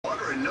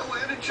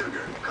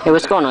Hey,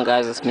 what's going on,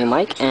 guys? It's me,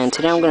 Mike, and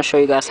today I'm going to show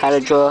you guys how to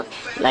draw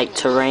like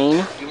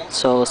terrain.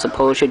 So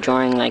suppose you're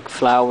drawing like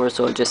flowers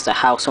or just a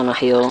house on a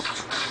hill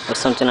or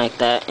something like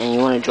that, and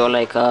you want to draw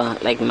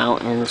like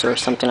mountains or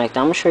something like that.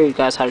 I'm going to show you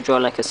guys how to draw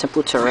like a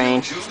simple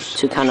terrain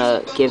to kind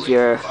of give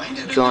your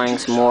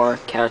drawings more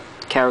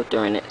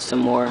character in it, some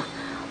more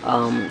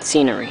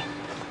scenery.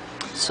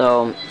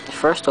 So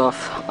first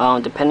off,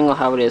 depending on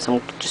how it is,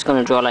 I'm just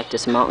going to draw like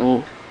this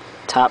mountain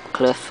top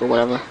cliff or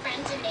whatever,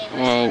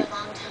 and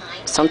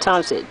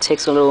sometimes it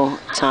takes a little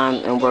time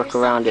and work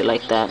around it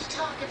like that,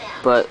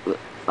 but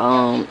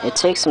it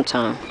takes some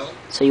time.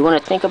 So you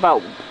want to think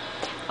about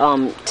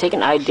take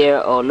an idea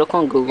or look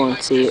on Google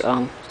and see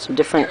some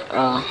different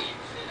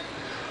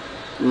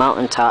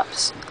mountain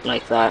tops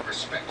like that,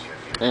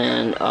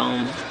 and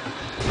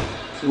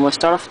you want to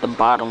start off at the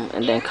bottom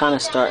and then kind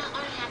of start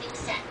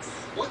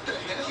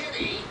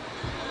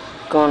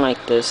going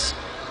like this,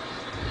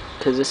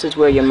 because this is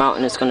where your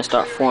mountain is going to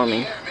start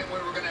forming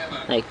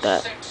like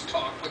that.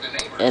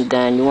 And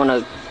then you want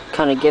to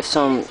kind of give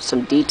some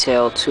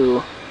detail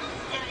to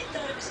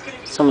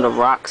some of the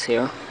rocks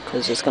here,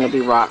 because there's going to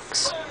be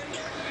rocks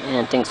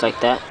and things like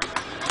that.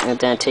 And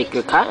then take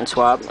your cotton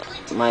swab,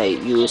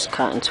 might use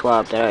cotton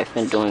swab that I've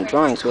been doing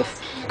drawings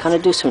with, kind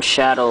of do some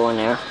shadow in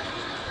there,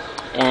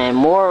 and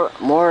more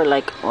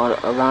like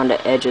around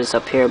the edges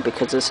up here,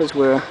 because this is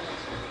where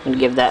I'm going to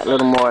give that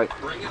little more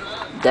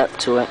depth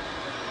to it.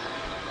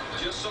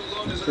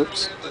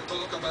 Oops.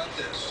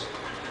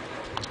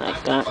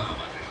 Like that.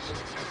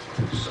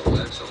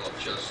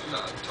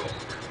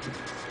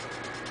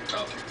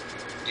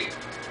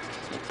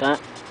 Like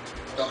that.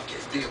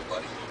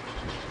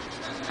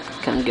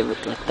 Kind of give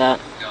it like that.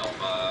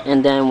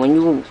 And then when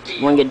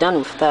you're done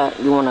with that,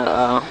 you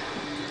wanna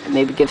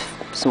maybe give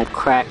some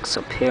cracks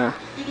up here.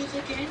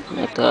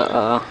 Like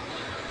the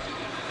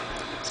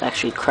it's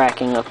actually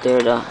cracking up there,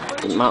 the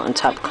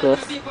mountaintop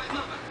cliff.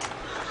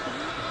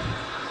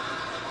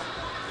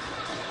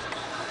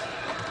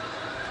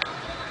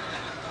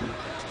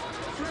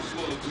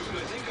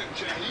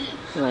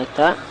 Like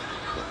that.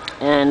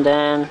 And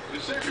then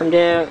from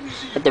there,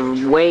 at the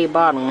way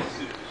bottom,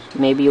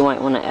 maybe you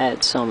might want to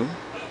add some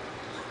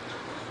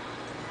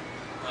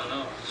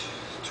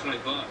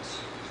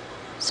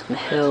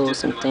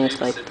hills and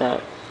things like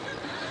that.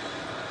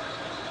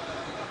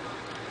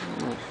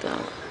 Like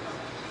that.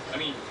 I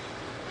mean,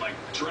 like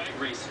drag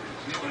racing.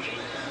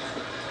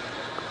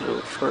 A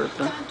little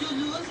further.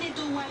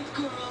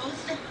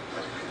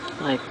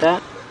 Like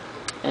that.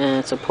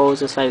 And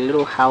suppose it's like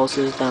little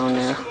houses down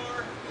there.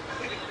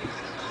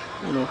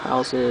 Little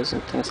houses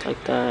and things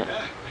like that.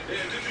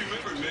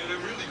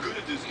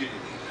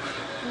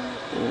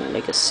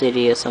 Like a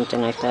city or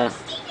something like that.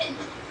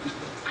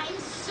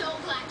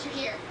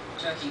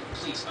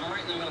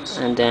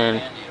 And then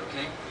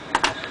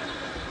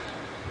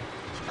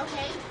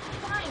okay,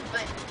 fine,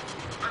 but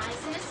I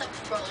sent a sub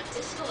for roller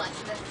digital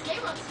lessons at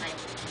skate rope tonight.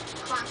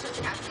 Clock shows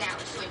in half an hour,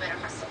 so we better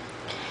hustle.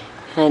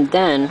 And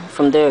then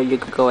from there you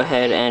could go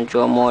ahead and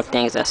draw more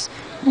things that's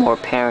more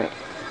apparent,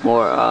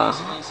 more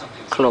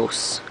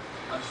close.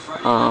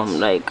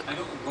 Like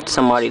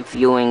somebody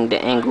viewing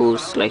the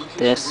angles like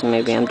this.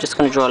 Maybe I'm just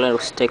gonna draw a little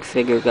stick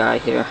figure guy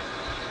here,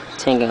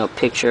 taking a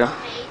picture.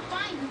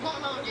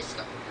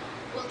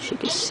 As you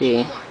can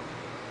see,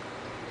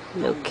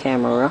 little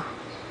camera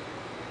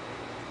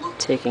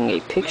taking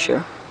a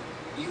picture.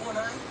 You and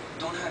I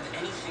don't have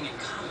anything in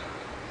common.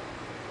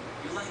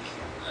 You're like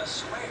a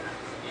square,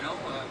 you know,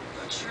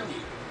 a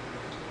cheerleader.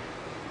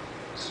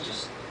 So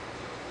just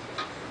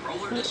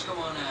roller disco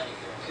on out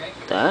of here, okay?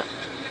 That.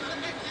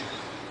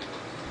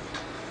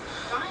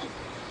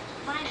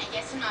 Fine, I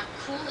guess I'm not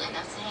cool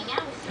enough to hang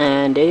out with you.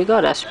 And there you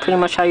go. That's pretty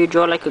much how you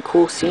draw like a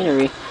cool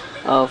scenery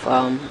of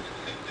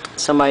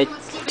somebody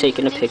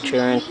taking a picture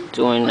and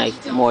doing like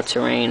more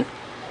terrain.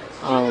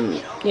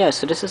 Yeah,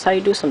 so this is how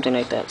you do something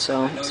like that.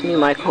 So it's me,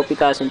 Mike. Hope you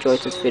guys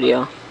enjoyed this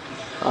video.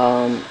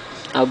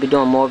 I'll be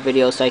doing more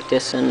videos like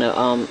this in the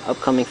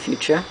upcoming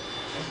future.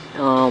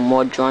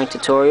 More drawing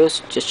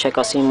tutorials. Just check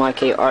out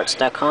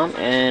cmykarts.com,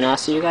 and I'll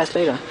see you guys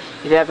later.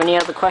 If you have any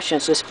other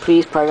questions, just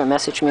please private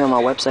message me on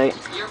my website.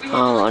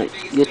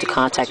 Use the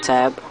contact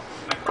tab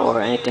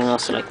or anything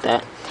else like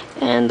that,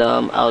 and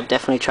I'll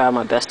definitely try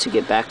my best to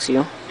get back to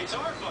you.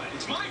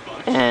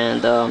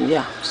 And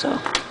yeah, so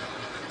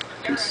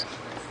peace.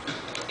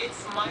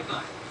 It's my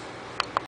butt.